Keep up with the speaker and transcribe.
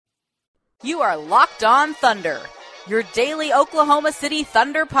You are Locked On Thunder, your daily Oklahoma City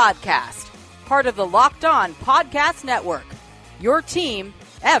Thunder podcast. Part of the Locked On Podcast Network, your team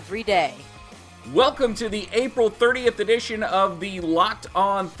every day. Welcome to the April 30th edition of the Locked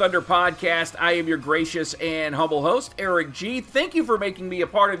On Thunder podcast. I am your gracious and humble host, Eric G. Thank you for making me a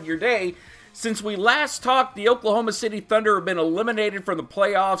part of your day. Since we last talked, the Oklahoma City Thunder have been eliminated from the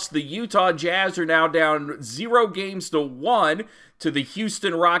playoffs. The Utah Jazz are now down 0-1 to the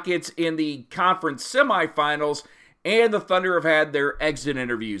Houston Rockets in the conference semifinals, and the Thunder have had their exit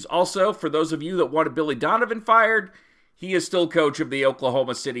interviews. Also, for those of you that wanted Billy Donovan fired, he is still coach of the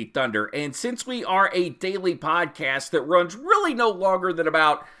Oklahoma City Thunder. And since we are a daily podcast that runs really no longer than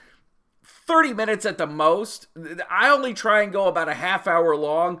about 30 minutes at the most, I only try and go about a half hour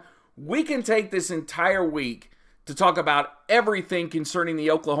long. We can take this entire week to talk about everything concerning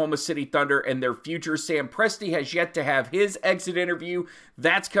the Oklahoma City Thunder and their future. Sam Presti has yet to have his exit interview.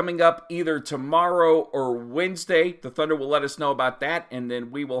 That's coming up either tomorrow or Wednesday. The Thunder will let us know about that, and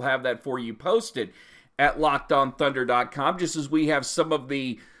then we will have that for you posted at LockedOnThunder.com, just as we have some of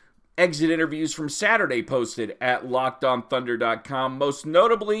the exit interviews from Saturday posted at LockedOnThunder.com, most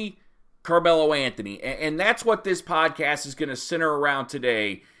notably Carmelo Anthony. And that's what this podcast is going to center around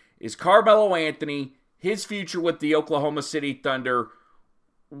today, is Carmelo Anthony, his future with the Oklahoma City Thunder,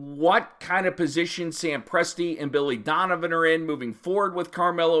 what kind of position Sam Presti and Billy Donovan are in moving forward with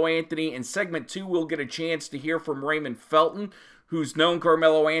Carmelo Anthony. In segment 2, we'll get a chance to hear from Raymond Felton, who's known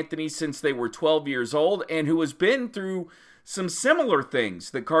Carmelo Anthony since they were 12 years old and who has been through some similar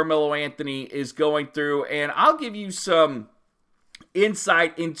things that Carmelo Anthony is going through. And I'll give you some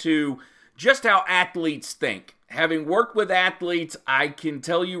insight into just how athletes think. Having worked with athletes, I can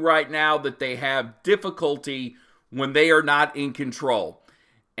tell you right now that they have difficulty when they are not in control.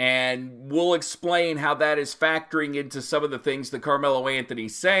 And we'll explain how that is factoring into some of the things that Carmelo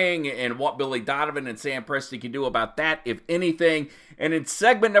Anthony's saying and what Billy Donovan and Sam Presti can do about that, if anything. And in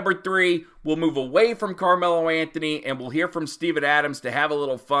segment number 3, we'll move away from Carmelo Anthony and we'll hear from Steven Adams to have a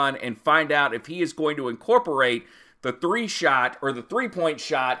little fun and find out if he is going to incorporate the 3-point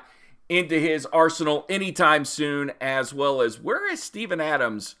shot into his arsenal anytime soon, as well as where is Steven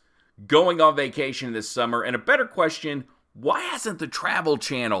Adams going on vacation this summer? And a better question, why hasn't the Travel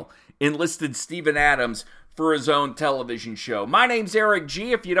Channel enlisted Steven Adams for his own television show? My name's Eric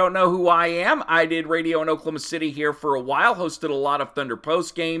G. If you don't know who I am, I did radio in Oklahoma City here for a while, hosted a lot of Thunder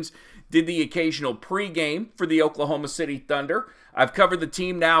post games, did the occasional pregame for the Oklahoma City Thunder. I've covered the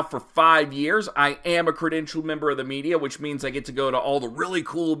team now for 5 years. I am a credentialed member of the media, which means I get to go to all the really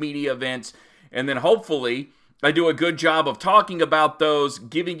cool media events, and then hopefully I do a good job of talking about those,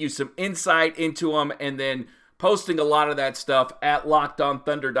 giving you some insight into them, and then posting a lot of that stuff at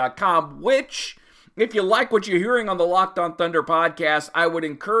LockedOnThunder.com, which, if you like what you're hearing on the Locked On Thunder podcast, I would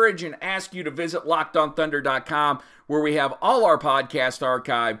encourage and ask you to visit LockedOnThunder.com, where we have all our podcast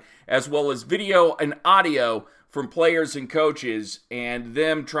archive, as well as video and audio from players and coaches and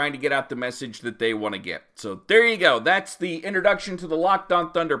them trying to get out the message that they want to get. So there you go. That's the introduction to the Locked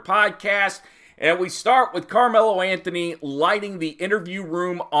On Thunder podcast. And we start with Carmelo Anthony lighting the interview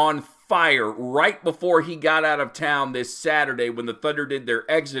room on fire right before he got out of town this Saturday when the Thunder did their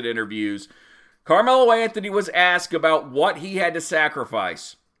exit interviews. Carmelo Anthony was asked about what he had to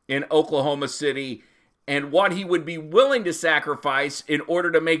sacrifice in Oklahoma City and what he would be willing to sacrifice in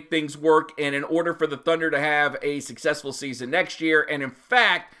order to make things work and in order for the Thunder to have a successful season next year. And in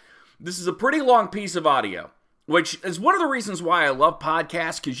fact, this is a pretty long piece of audio, which is one of the reasons why I love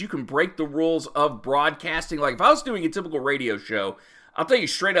podcasts, because you can break the rules of broadcasting. Like if I was doing a typical radio show, I'll tell you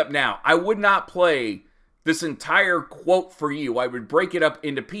straight up now, I would not play this entire quote for you. I would break it up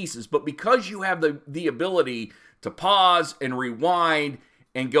into pieces. But because you have the ability to pause and rewind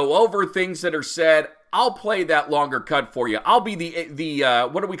and go over things that are said, I'll play that longer cut for you. I'll be the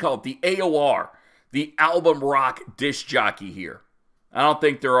what do we call it? The AOR, the album rock disc jockey here. I don't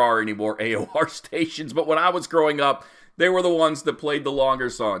think there are any more AOR stations, but when I was growing up, they were the ones that played the longer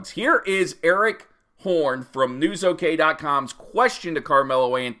songs. Here is Eric Horn from NewsOK.com's question to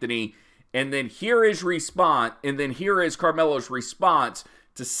Carmelo Anthony, and then here is Carmelo's response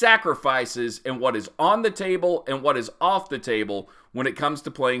to sacrifices and what is on the table and what is off the table when it comes to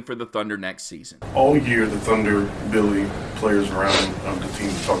playing for the Thunder next season. All year, the Thunder, Billy, players around the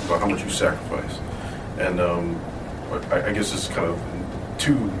team talk about how much you sacrifice. And I guess it's kind of in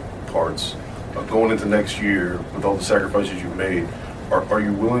 2 parts. Going into next year, with all the sacrifices you've made, are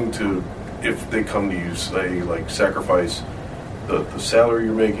you willing to, if they come to you, say, like, sacrifice the salary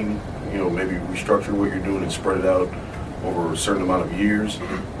you're making, maybe restructure what you're doing and spread it out over a certain amount of years,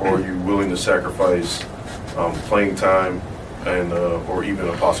 or are you willing to sacrifice playing time and or even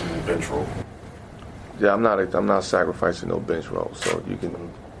a possible bench role? Yeah, I'm not sacrificing no bench role, so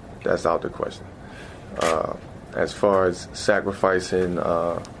that's out the question. As far as sacrificing,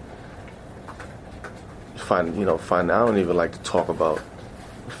 I don't even like to talk about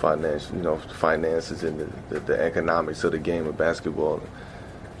finances and the economics of the game of basketball.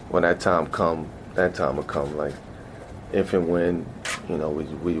 When that time will come. Like if and when,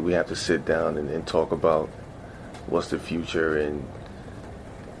 we have to sit down and talk about what's the future and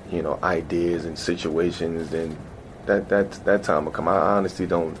ideas and situations. Then that time will come. I honestly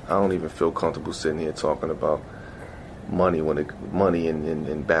don't even feel comfortable sitting here talking about money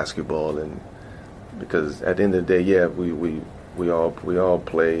in basketball, and because at the end of the day, yeah, we all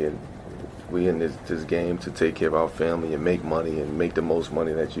play, and we in this game to take care of our family and make money and make the most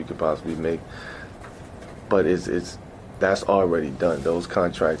money that you could possibly make. But that's already done. Those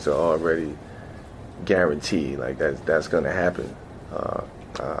contracts are already guaranteed. Like that's going to happen.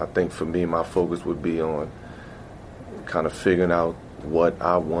 I think for me, my focus would be on kind of figuring out what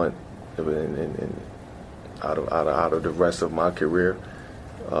I want out of the rest of my career,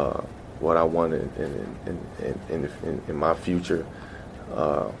 what I want in my future.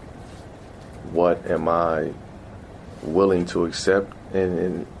 What am I willing to accept,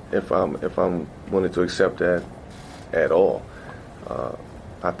 and if I'm willing to accept that at all.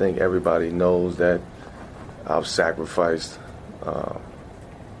 I think everybody knows that I've sacrificed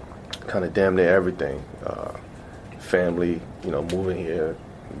kind of damn near everything. Family, moving here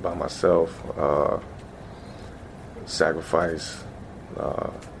by myself, sacrifice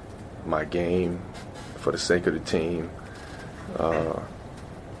my game for the sake of the team,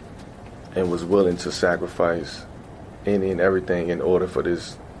 and was willing to sacrifice any and everything in order for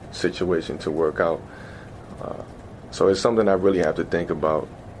this situation to work out. So it's something I really have to think about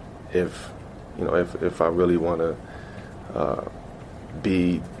if I really want to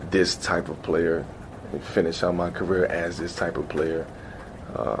be this type of player and finish out my career as this type of player,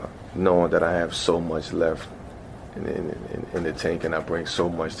 knowing that I have so much left in the tank and I bring so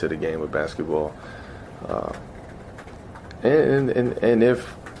much to the game of basketball.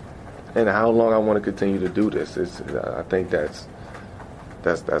 And how long I want to continue to do this. I think that's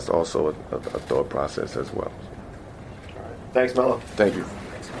also a thought process as well. All right. Thanks, Melo. Thank you.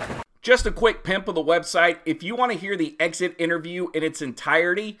 Just a quick pimp of the website. If you want to hear the exit interview in its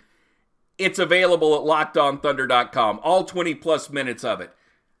entirety, it's available at LockedOnThunder.com. All 20-plus minutes of it.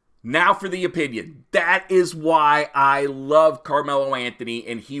 Now for the opinion. That is why I love Carmelo Anthony,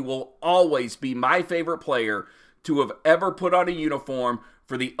 and he will always be my favorite player to have ever put on a uniform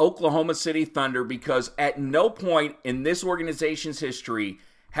for the Oklahoma City Thunder, because at no point in this organization's history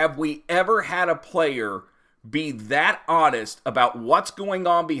have we ever had a player be that honest about what's going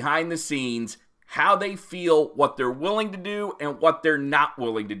on behind the scenes, how they feel, what they're willing to do, and what they're not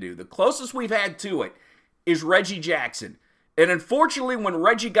willing to do. The closest we've had to it is Reggie Jackson. And unfortunately, when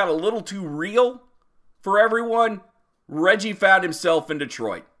Reggie got a little too real for everyone, Reggie found himself in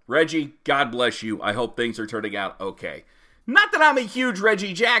Detroit. Reggie, God bless you. I hope things are turning out okay. Not that I'm a huge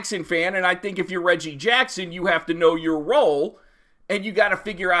Reggie Jackson fan, and I think if you're Reggie Jackson, you have to know your role, and you got to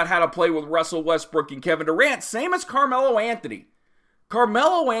figure out how to play with Russell Westbrook and Kevin Durant, same as Carmelo Anthony.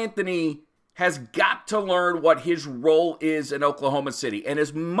 Carmelo Anthony has got to learn what his role is in Oklahoma City. And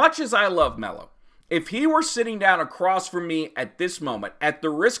as much as I love Melo, if he were sitting down across from me at this moment, at the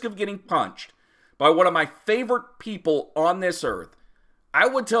risk of getting punched by one of my favorite people on this earth, I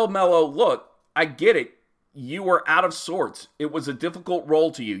would tell Melo, look, I get it. You were out of sorts. It was a difficult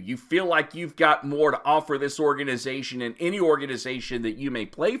role to you. You feel like you've got more to offer this organization and any organization that you may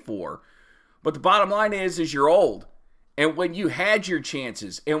play for. But the bottom line is you're old. And when you had your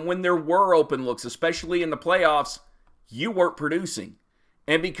chances and when there were open looks, especially in the playoffs, you weren't producing.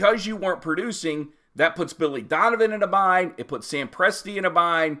 And because you weren't producing, that puts Billy Donovan in a bind. It puts Sam Presti in a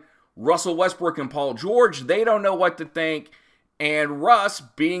bind. Russell Westbrook and Paul George, they don't know what to think. And Russ,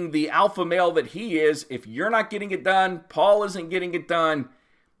 being the alpha male that he is, if you're not getting it done, Paul isn't getting it done,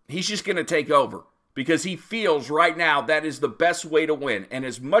 he's just going to take over. Because he feels right now that is the best way to win. And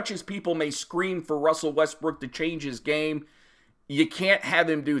as much as people may scream for Russell Westbrook to change his game, you can't have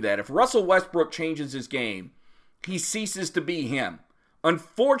him do that. If Russell Westbrook changes his game, he ceases to be him.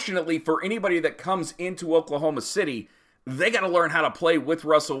 Unfortunately, for anybody that comes into Oklahoma City, they got to learn how to play with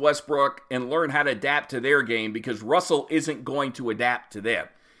Russell Westbrook and learn how to adapt to their game, because Russell isn't going to adapt to them.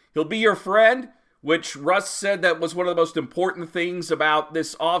 He'll be your friend, which Russ said that was one of the most important things about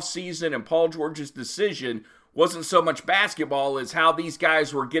this offseason, and Paul George's decision wasn't so much basketball as how these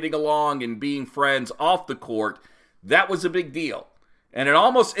guys were getting along and being friends off the court. That was a big deal. And it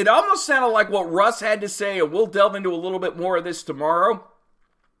almost sounded like what Russ had to say, and we'll delve into a little bit more of this tomorrow.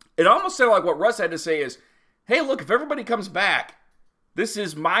 It almost sounded like what Russ had to say is, hey, look, if everybody comes back, this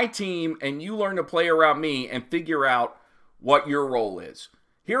is my team, and you learn to play around me and figure out what your role is.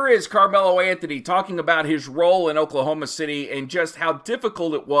 Here is Carmelo Anthony talking about his role in Oklahoma City and just how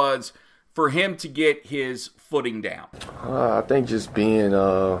difficult it was for him to get his footing down. I think just being,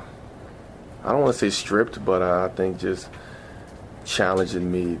 I don't want to say stripped, but I think just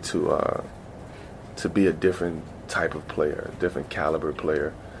challenging me to be a different type of player, a different caliber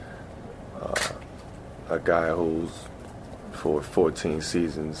player. A guy who's for 14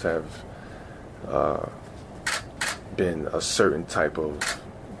 seasons have been a certain type of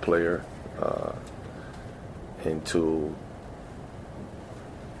player, and to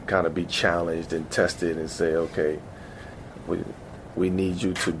kind of be challenged and tested and say, okay, we need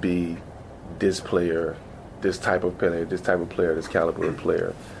you to be this player, this type of player, this caliber of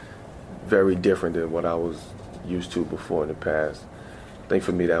player. Very different than what I was used to before in the past. I think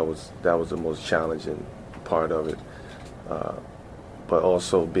for me that was the most challenging part of it. But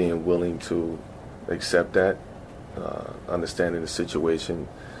also being willing to accept that, understanding the situation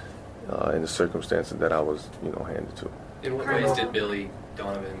and the circumstances that I was, handed to. In what ways did Billy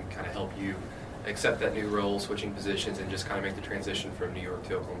Donovan kind of help you accept that new role, switching positions, and just kind of make the transition from New York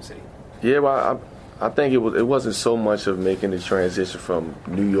to Oklahoma City? Yeah, well, I think it wasn't so much of making the transition from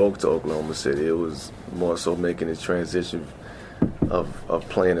New York to Oklahoma City. It was more so making the transition of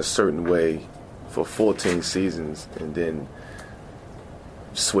playing a certain way for 14 seasons and then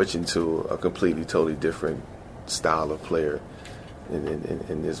switching to a completely, totally different style of player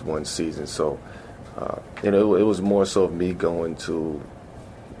in this one season. So, it was more so of me going to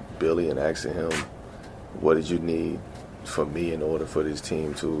Billy and asking him, what did you need from me in order for this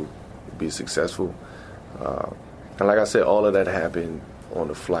team to be successful? And like I said, all of that happened on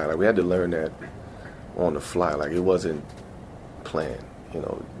the fly. Like, we had to learn that on the fly. Like, it wasn't planned.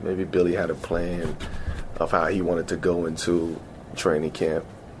 Maybe Billy had a plan of how he wanted to go into training camp.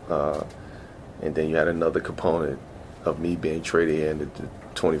 And then you had another component of me being traded in at the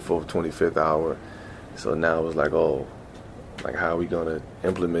 24th, 25th hour. So now it was like, how are we going to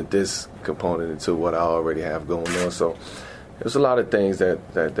implement this component into what I already have going on? So there's a lot of things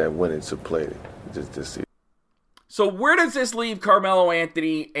that went into play this season. So where does this leave Carmelo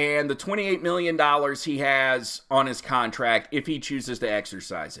Anthony and the $28 million he has on his contract if he chooses to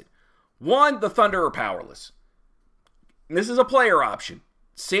exercise it? One, the Thunder are powerless. And this is a player option.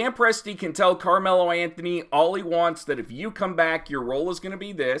 Sam Presti can tell Carmelo Anthony all he wants, that if you come back, your role is going to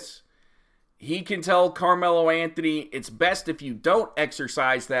be this. He can tell Carmelo Anthony it's best if you don't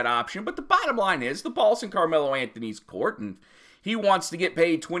exercise that option. But the bottom line is the ball's in Carmelo Anthony's court, and he wants to get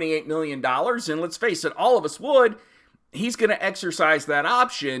paid $28 million. And let's face it, all of us would. He's going to exercise that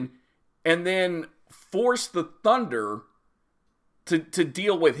option and then force the Thunder to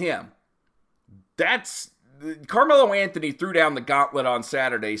deal with him. Carmelo Anthony threw down the gauntlet on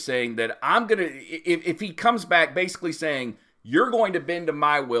Saturday saying that if he comes back, basically saying, you're going to bend to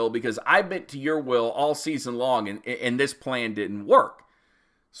my will because I bent to your will all season long and this plan didn't work.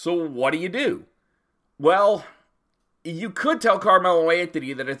 So what do? Well, you could tell Carmelo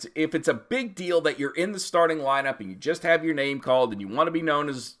Anthony that if it's a big deal that you're in the starting lineup and you just have your name called and you want to be known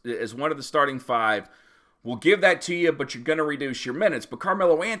as one of the starting five, we'll give that to you, but you're going to reduce your minutes. But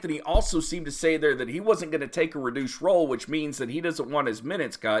Carmelo Anthony also seemed to say there that he wasn't going to take a reduced role, which means that he doesn't want his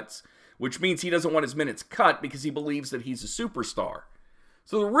minutes cut, because he believes that he's a superstar.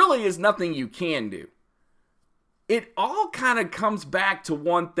 So there really is nothing you can do. It all kind of comes back to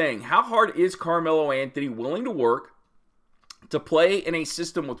one thing. How hard is Carmelo Anthony willing to work to play in a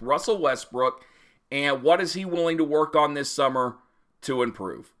system with Russell Westbrook, and what is he willing to work on this summer to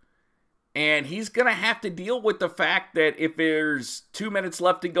improve? And he's going to have to deal with the fact that if there's 2 minutes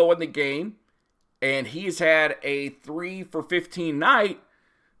left to go in the game and he's had a 3 for 15 night,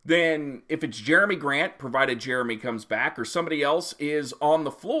 then if it's Jeremy Grant, provided Jeremy comes back, or somebody else is on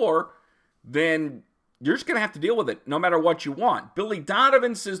the floor, then you're just going to have to deal with it no matter what you want. Billy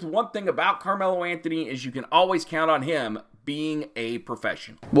Donovan says the one thing about Carmelo Anthony is you can always count on him being a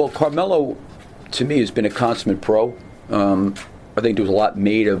professional. Well, Carmelo, to me, has been a consummate pro. I think there was a lot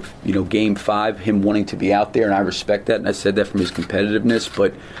made of, Game 5, him wanting to be out there, and I respect that, and I said that from his competitiveness.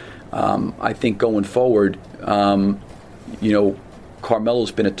 But I think going forward,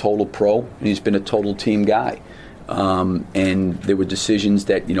 Carmelo's been a total pro, and he's been a total team guy. And there were decisions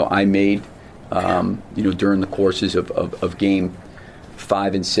that, I made, during the courses of Game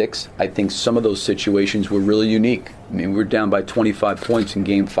 5 and 6. I think some of those situations were really unique. I mean, we were down by 25 points in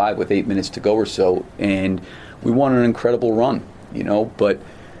Game 5 with 8 minutes to go or so, and we won an incredible run. but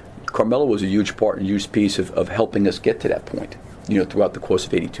Carmelo was a huge part and huge piece of helping us get to that point, throughout the course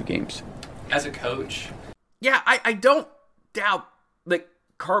of 82 games. As a coach. Yeah, I don't doubt that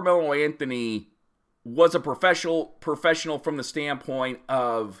Carmelo Anthony was a professional from the standpoint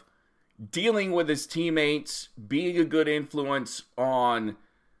of dealing with his teammates, being a good influence on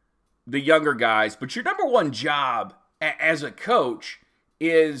the younger guys. But your number one job as a coach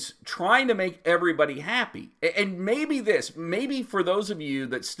is trying to make everybody happy. And maybe for those of you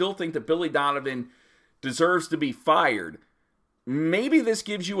that still think that Billy Donovan deserves to be fired, maybe this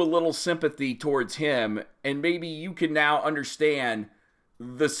gives you a little sympathy towards him, and maybe you can now understand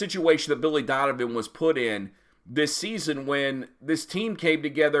the situation that Billy Donovan was put in this season when this team came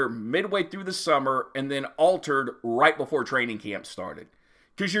together midway through the summer and then altered right before training camp started.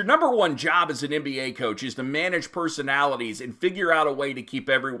 Because your number one job as an NBA coach is to manage personalities and figure out a way to keep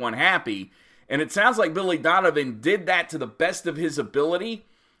everyone happy. And it sounds like Billy Donovan did that to the best of his ability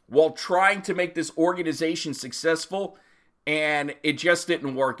while trying to make this organization successful, and it just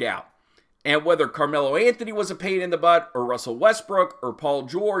didn't work out. And whether Carmelo Anthony was a pain in the butt, or Russell Westbrook, or Paul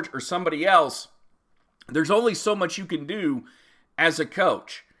George, or somebody else, there's only so much you can do as a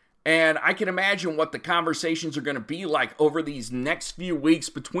coach. And I can imagine what the conversations are going to be like over these next few weeks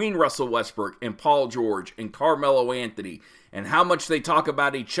between Russell Westbrook and Paul George and Carmelo Anthony, and how much they talk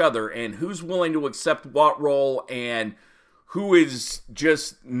about each other, and who's willing to accept what role, and who is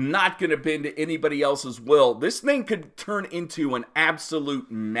just not going to bend to anybody else's will. This thing could turn into an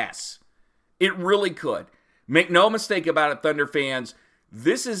absolute mess. It really could. Make no mistake about it, Thunder fans.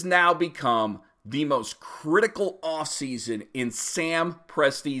 This has now become the most critical offseason in Sam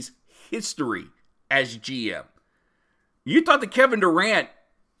Presti's history as GM. You thought the Kevin Durant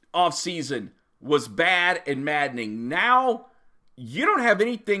offseason was bad and maddening. Now, you don't have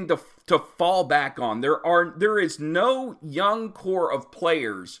anything to fall back on. There is no young core of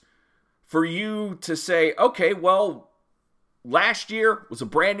players for you to say, okay, well, last year was a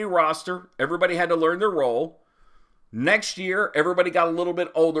brand new roster. Everybody had to learn their role. Next year, everybody got a little bit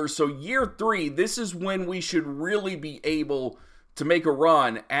older. So year 3, this is when we should really be able to make a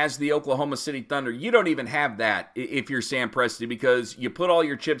run as the Oklahoma City Thunder. You don't even have that if you're Sam Presti, because you put all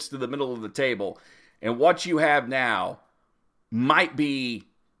your chips to the middle of the table. And what you have now might be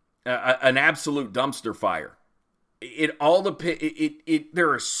an absolute dumpster fire. There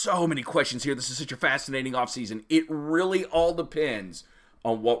are so many questions here. This is such a fascinating offseason. It really all depends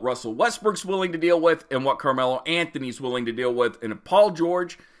on what Russell Westbrook's willing to deal with and what Carmelo Anthony's willing to deal with. And if Paul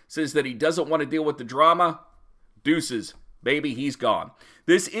George says that he doesn't want to deal with the drama, deuces, baby, he's gone.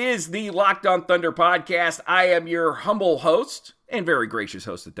 This is the Locked On Thunder podcast. I am your humble host and very gracious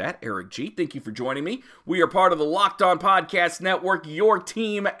host at that, Eric G. Thank you for joining me. We are part of the Locked On Podcast Network, your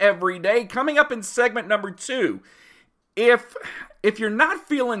team every day. Coming up in segment number 2, if you're not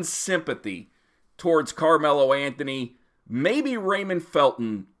feeling sympathy towards Carmelo Anthony, maybe Raymond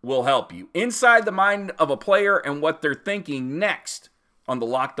Felton will help you. Inside the mind of a player and what they're thinking next on the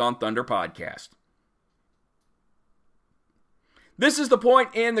Locked On Thunder podcast. This is the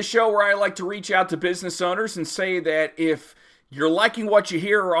point in the show where I like to reach out to business owners and say that if you're liking what you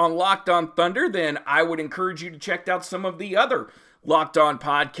hear on Locked On Thunder, then I would encourage you to check out some of the other Locked On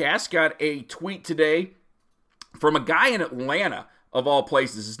podcasts. Got a tweet today from a guy in Atlanta, of all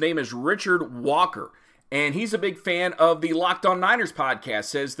places. His name is Richard Walker, and he's a big fan of the Locked On Niners podcast.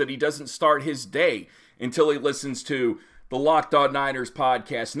 Says that he doesn't start his day until he listens to the Locked On Niners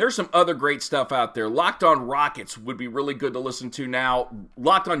podcast. And there's some other great stuff out there. Locked On Rockets would be really good to listen to now.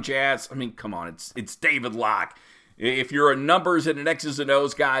 Locked On Jazz, I mean, come on, it's David Locke. If you're a numbers and an X's and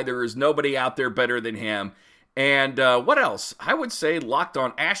O's guy, there is nobody out there better than him. And what else? I would say Locked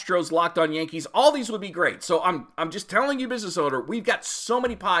On Astros, Locked On Yankees. All these would be great. So I'm just telling you, business owner, we've got so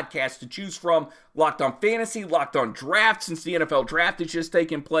many podcasts to choose from. Locked On Fantasy, Locked On Draft, since the NFL Draft has just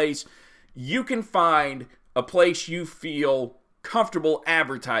taken place. You can find a place you feel comfortable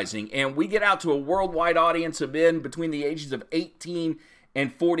advertising. And we get out to a worldwide audience of men between the ages of 18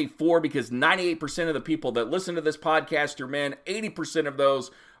 and 44, because 98% of the people that listen to this podcast are men. 80% of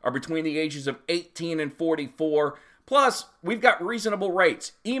those are between the ages of 18 and 44. Plus, we've got reasonable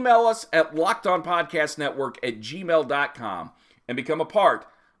rates. Email us at lockedonpodcastnetwork@gmail.com and become a part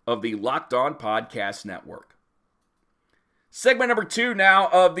of the Locked On Podcast Network. Segment number 2 now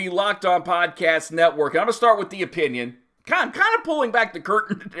of the Locked On Podcast Network. I'm going to start with the opinion. I'm kind of pulling back the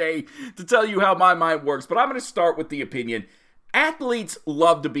curtain today to tell you how my mind works, but I'm going to start with the opinion. Athletes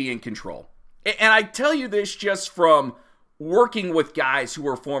love to be in control. And I tell you this just from working with guys who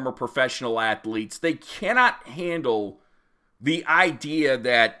are former professional athletes. They cannot handle the idea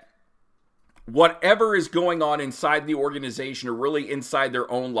that whatever is going on inside the organization or really inside their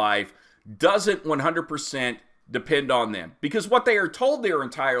own life doesn't 100% depend on them. Because what they are told their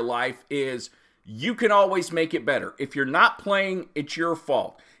entire life is you can always make it better. If you're not playing, it's your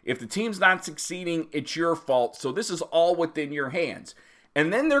fault. If the team's not succeeding, it's your fault. So this is all within your hands.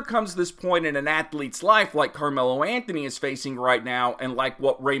 And then there comes this point in an athlete's life like Carmelo Anthony is facing right now and like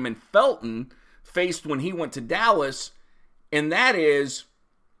what Raymond Felton faced when he went to Dallas, and that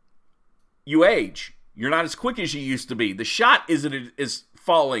you age. You're not as quick as you used to be. The shot is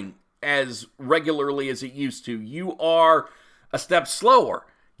falling as regularly as it used to. You are a step slower.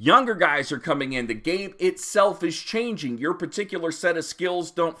 Younger guys are coming in. The game itself is changing. Your particular set of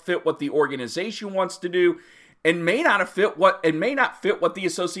skills don't fit what the organization wants to do and may not fit what the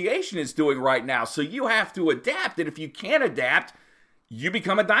association is doing right now. So you have to adapt, and if you can't adapt, you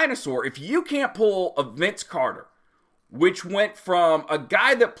become a dinosaur. If you can't pull a Vince Carter, which went from a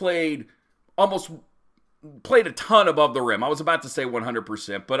guy that played a ton above the rim. I was about to say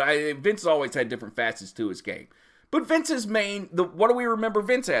 100%, but Vince always had different facets to his game. But Vince's what do we remember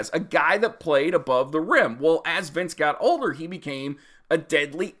Vince as? A guy that played above the rim. Well, as Vince got older, he became a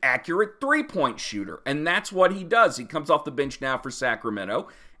deadly accurate three-point shooter. And that's what he does. He comes off the bench now for Sacramento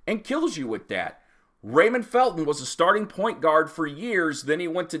and kills you with that. Raymond Felton was a starting point guard for years. Then he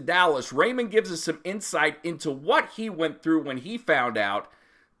went to Dallas. Raymond gives us some insight into what he went through when he found out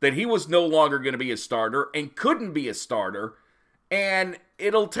that he was no longer going to be a starter and couldn't be a starter. And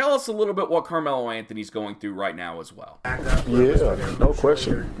it'll tell us a little bit what Carmelo Anthony's going through right now as well. Yeah, no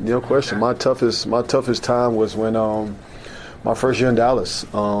question. No question. My toughest time was when my first year in Dallas.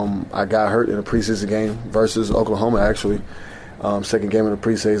 I got hurt in a preseason game versus Oklahoma, actually. Second game of the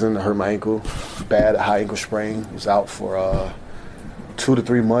preseason, I hurt my ankle. Bad high ankle sprain. Was out for 2 to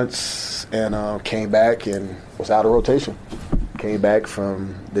 3 months and came back and was out of rotation. Came back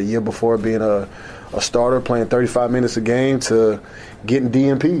from the year before being a starter, playing 35 minutes a game, to getting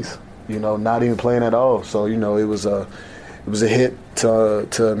DNPs, not even playing at all. So, it was a hit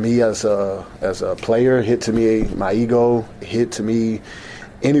to me as a player, hit to me my ego, hit to me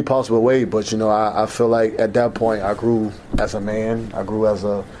any possible way. But, I feel like at that point I grew as a man, I grew as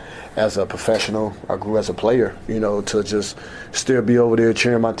a professional, I grew as a player, to just still be over there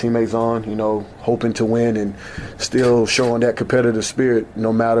cheering my teammates on, hoping to win and still showing that competitive spirit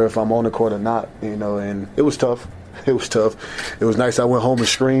no matter if I'm on the court or not, and it was tough. It was tough. It was nice I went home and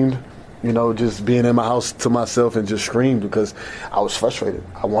screamed, just being in my house to myself and just screamed because I was frustrated.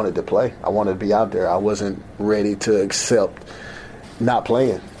 I wanted to play. I wanted to be out there. I wasn't ready to accept not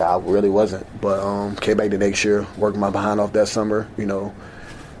playing. I really wasn't. But came back the next year, worked my behind off that summer,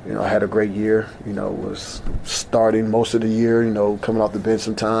 I had a great year, was starting most of the year, coming off the bench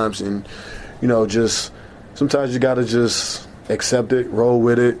sometimes. And, just sometimes you got to just accept it, roll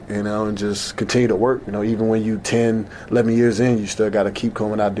with it, and just continue to work. Even when you 10, 11 years in, you still got to keep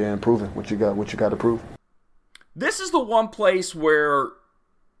coming out there and proving what you got to prove. This is the one place where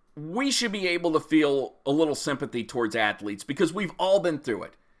we should be able to feel a little sympathy towards athletes because we've all been through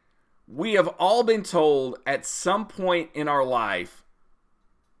it. We have all been told at some point in our life,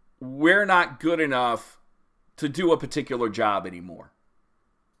 we're not good enough to do a particular job anymore.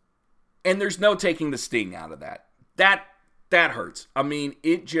 And there's no taking the sting out of that. That hurts. I mean,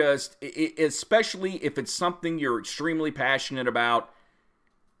 especially if it's something you're extremely passionate about,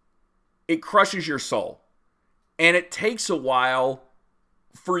 it crushes your soul. And it takes a while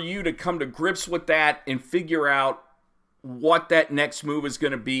for you to come to grips with that and figure out what that next move is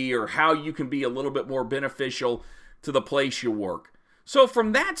going to be or how you can be a little bit more beneficial to the place you work. So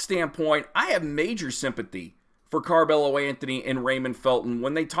from that standpoint, I have major sympathy for Carmelo Anthony and Raymond Felton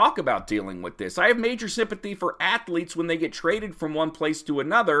when they talk about dealing with this. I have major sympathy for athletes when they get traded from one place to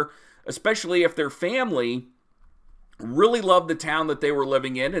another, especially if their family really loved the town that they were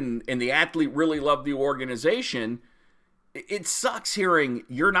living in and the athlete really loved the organization. It sucks hearing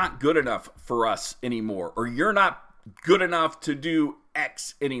you're not good enough for us anymore or you're not good enough to do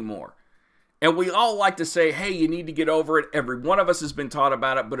X anymore. And we all like to say, hey, you need to get over it. Every one of us has been taught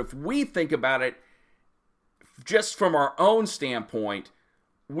about it. But if we think about it just from our own standpoint,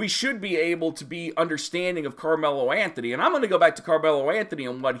 we should be able to be understanding of Carmelo Anthony. And I'm going to go back to Carmelo Anthony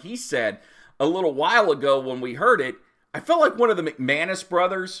and what he said a little while ago when we heard it. I felt like one of the McManus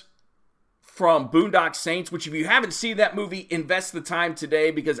brothers from Boondock Saints, which if you haven't seen that movie, invest the time today,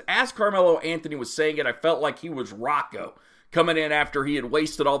 because as Carmelo Anthony was saying it, I felt like he was Rocco coming in after he had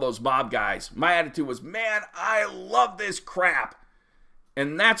wasted all those mob guys. My attitude was, man, I love this crap.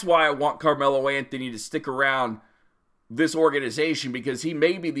 And that's why I want Carmelo Anthony to stick around this organization because he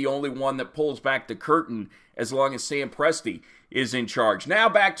may be the only one that pulls back the curtain as long as Sam Presti is in charge. Now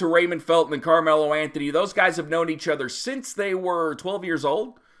back to Raymond Felton and Carmelo Anthony. Those guys have known each other since they were 12 years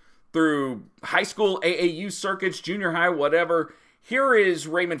old, through high school, AAU circuits, junior high, whatever. Here is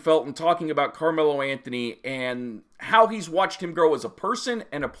Raymond Felton talking about Carmelo Anthony and how he's watched him grow as a person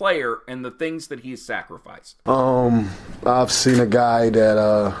and a player and the things that he's sacrificed. I've seen a guy that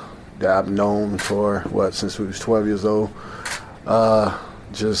I've known for, since we was 12 years old.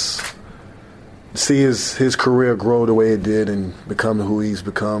 Just see his career grow the way it did and become who he's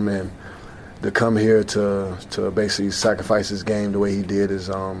become, and to come here to basically sacrifice his game the way he did is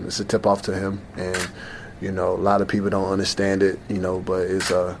it's a tip off to him. And a lot of people don't understand it, but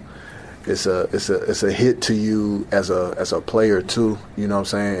it's a hit to you as a player too. You know what I'm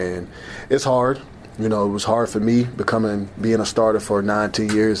saying? And it's hard. It was hard for me being a starter for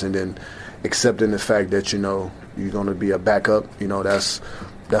 19 years and then accepting the fact that you're going to be a backup. That's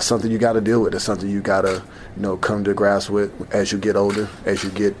something you got to deal with. It's something you got to come to grasp with as you get older, as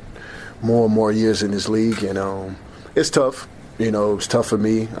you get more and more years in this league. And it's tough. It's tough for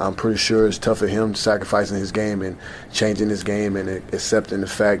me. I'm pretty sure it's tough for him, sacrificing his game and changing his game and accepting the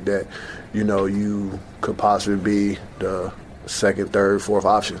fact that, you could possibly be the second, third, fourth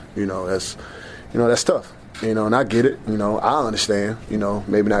option. That's tough. And I get it. I understand.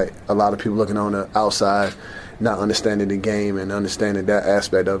 Maybe not a lot of people looking on the outside, not understanding the game and understanding that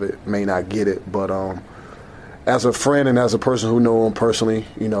aspect of it, may not get it. But as a friend and as a person who know him personally,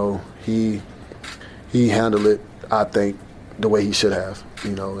 he handled it, I think, the way he should have,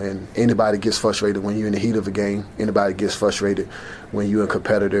 and anybody gets frustrated when you're in the heat of a game. Anybody gets frustrated when you're a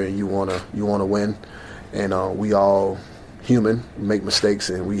competitor and you wanna win. And we all human, make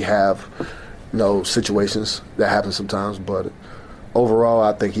mistakes, and we have situations that happen sometimes. But overall,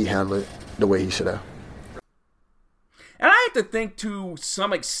 I think he handled it the way he should have. And I have to think to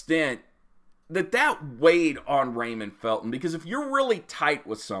some extent that weighed on Raymond Felton, because if you're really tight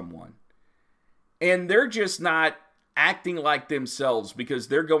with someone and they're just not acting like themselves because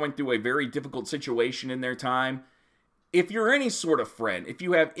they're going through a very difficult situation in their time, if you're any sort of friend, if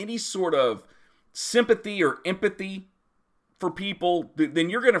you have any sort of sympathy or empathy for people, then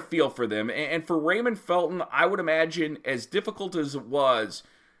you're going to feel for them. And for Raymond Felton, I would imagine, as difficult as it was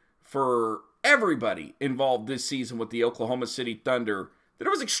for everybody involved this season with the Oklahoma City Thunder, that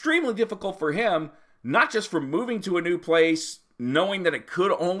it was extremely difficult for him, not just from moving to a new place, knowing that it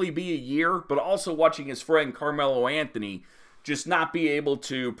could only be a year, but also watching his friend Carmelo Anthony just not be able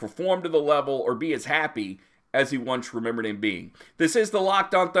to perform to the level or be as happy as he once remembered him being. This is the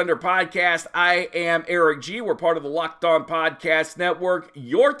Locked On Thunder podcast. I am Eric G. We're part of the Locked On Podcast Network,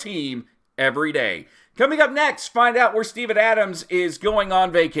 your team every day. Coming up next, find out where Steven Adams is going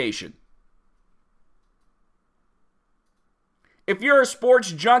on vacation. If you're a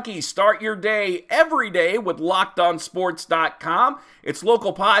sports junkie, start your day every day with LockedOnSports.com. It's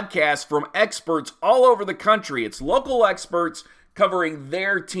local podcasts from experts all over the country. It's local experts covering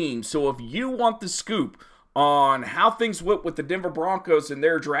their team. So if you want the scoop on how things went with the Denver Broncos in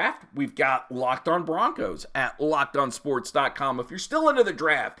their draft, we've got Locked On Broncos at LockedOnSports.com. If you're still into the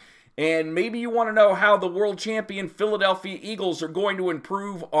draft and maybe you want to know how the world champion Philadelphia Eagles are going to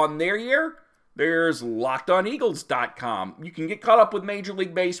improve on their year, there's LockedOnEagles.com. You can get caught up with Major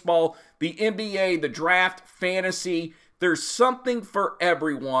League Baseball, the NBA, the draft, fantasy. There's something for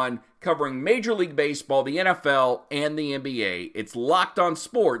everyone covering Major League Baseball, the NFL, and the NBA. It's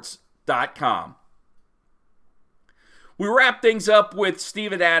LockedOnSports.com. We wrap things up with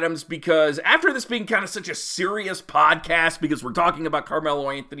Steven Adams because after this being kind of such a serious podcast because we're talking about Carmelo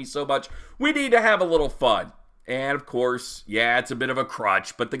Anthony so much, we need to have a little fun. And, of course, yeah, it's a bit of a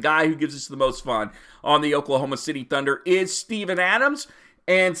crutch, but the guy who gives us the most fun on the Oklahoma City Thunder is Steven Adams.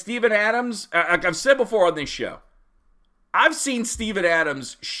 And Steven Adams, like I've said before on this show, I've seen Steven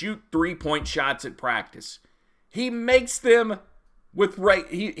Adams shoot three-point shots at practice. He makes them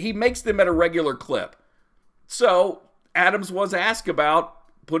he makes them at a regular clip. So Adams was asked about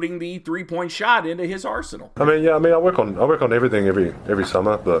putting the three-point shot into his arsenal. I work on everything every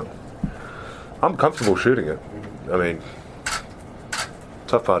summer, but I'm comfortable shooting it. I mean,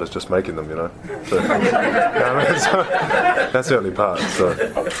 tough part is just making them, So, that's the only part. So,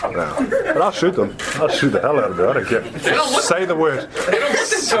 no. But I'll shoot them. I'll shoot the hell out of it. I don't care. Say the word. They don't look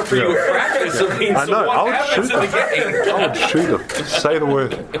that tough for you in practice. I know. I would shoot them. Say the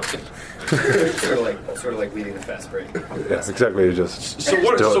word. sort of like leading the fast break. Yeah, exactly. So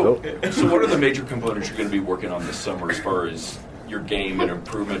what are the major components you're going to be working on this summer as far as your game and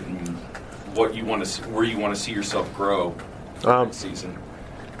improvement and what you want to, where you want to see yourself grow next season?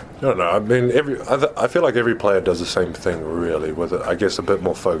 I don't know. I mean, I feel like every player does the same thing, really, with, I guess, a bit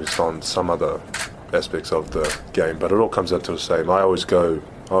more focused on some other aspects of the game, but it all comes out to the same. I always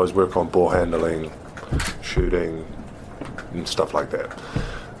work on ball handling, shooting, and stuff like that.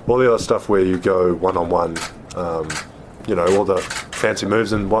 All the other stuff where you go one-on-one, all the fancy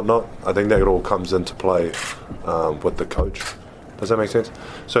moves and whatnot, I think that all comes into play with the coach. Does that make sense?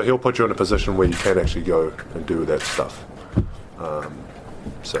 So he'll put you in a position where you can actually go and do that stuff.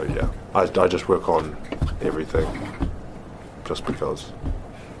 So yeah, I just work on everything just because,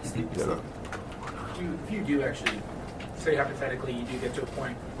 you know. If you do actually, say hypothetically, you do get to a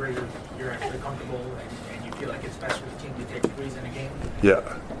point where you're actually comfortable and you feel like it's best for the team to take threes in a game. Yeah.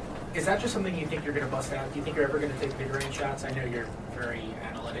 Is that just something you think you're going to bust out? Do you think you're ever going to take mid-range shots? I know you're very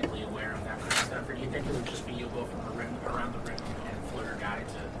analytically aware of that kind of stuff. Or do you think it would just be you'll go from the rim, around the rim and floater guy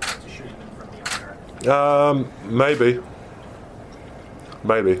to shooting them from the outside? Maybe.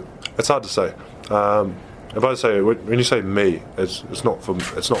 It's hard to say. If I say, when you say me, it's not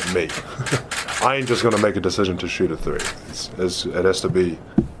me. I ain't just going to make a decision to shoot a three. It has to be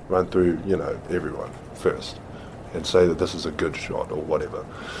run through, everyone first and say that this is a good shot or whatever.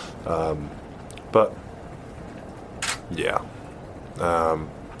 But yeah,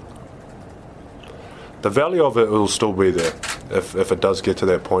 the value of it will still be there if it does get to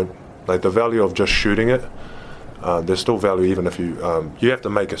that point. Like the value of just shooting it, there's still value even if you have to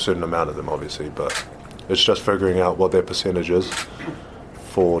make a certain amount of them, obviously, but it's just figuring out what their percentage is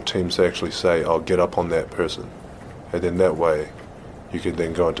for teams to actually say, "I'll get up on that person," and then that way you can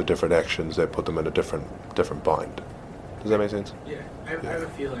then go into different actions that put them in a different bind. Does that make sense? Yeah, I have a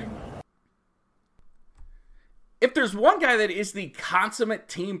feeling. If there's one guy that is the consummate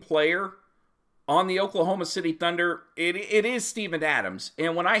team player on the Oklahoma City Thunder, it is Steven Adams.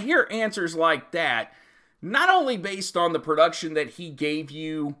 And when I hear answers like that, not only based on the production that he gave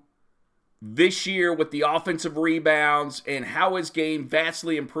you this year with the offensive rebounds and how his game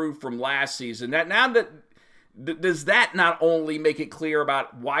vastly improved from last season, does that not only make it clear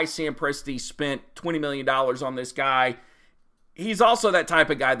about why Sam Presti spent $20 million on this guy, he's also that type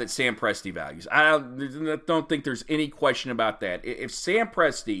of guy that Sam Presti values. I don't think there's any question about that. If Sam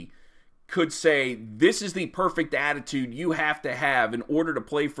Presti could say, this is the perfect attitude you have to have in order to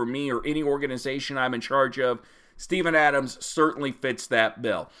play for me or any organization I'm in charge of, Steven Adams certainly fits that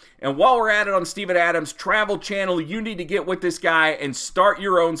bill. And while we're at it on Steven Adams, Travel Channel, you need to get with this guy and start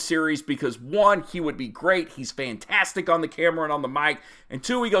your own series because, one, he would be great. He's fantastic on the camera and on the mic. And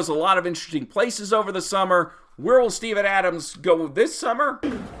two, he goes a lot of interesting places over the summer. Where will Steven Adams go this summer?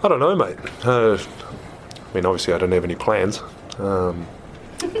 I don't know, mate. Obviously I don't have any plans.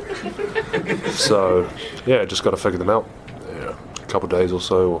 So, yeah, just got to figure them out. Yeah, a couple of days or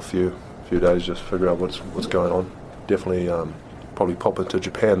so, or a few days, just figure out what's going on. Definitely, probably pop into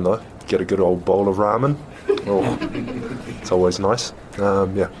Japan though. Get a good old bowl of ramen. Oh, it's always nice.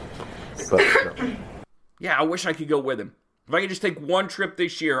 Yeah. Yeah, I wish I could go with him. If I could just take one trip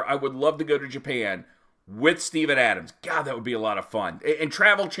this year, I would love to go to Japan with Steven Adams. God, that would be a lot of fun. And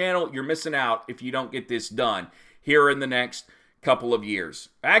Travel Channel, you're missing out if you don't get this done here in the next couple of years.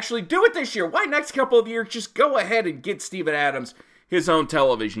 Actually, do it this year. Why next couple of years? Just go ahead and get Steven Adams his own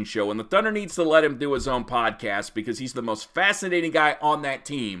television show. And the Thunder needs to let him do his own podcast because he's the most fascinating guy on that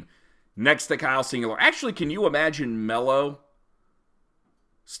team next to Kyle Singler. Actually, can you imagine Melo,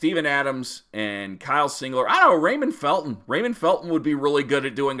 Steven Adams, and Kyle Singler? I don't know, Raymond Felton. Raymond Felton would be really good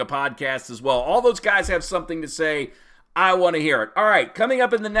at doing a podcast as well. All those guys have something to say. I want to hear it. All right, coming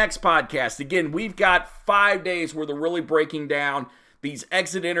up in the next podcast, again, we've got 5 days where they're really breaking down these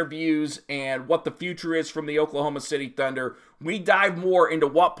exit interviews and what the future is from the Oklahoma City Thunder. We dive more into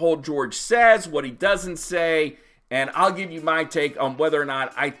what Paul George says, what he doesn't say, and I'll give you my take on whether or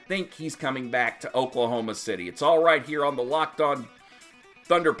not I think he's coming back to Oklahoma City. It's all right here on the Locked On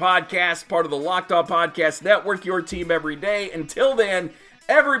Thunder podcast, part of the Locked On Podcast Network, your team every day. Until then,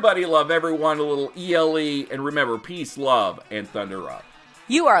 everybody love everyone, a little ELE, and remember, peace, love, and Thunder up.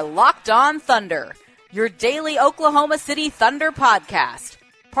 You are Locked On Thunder, your daily Oklahoma City Thunder podcast,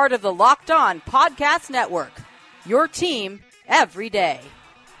 part of the Locked On Podcast Network, your team every day.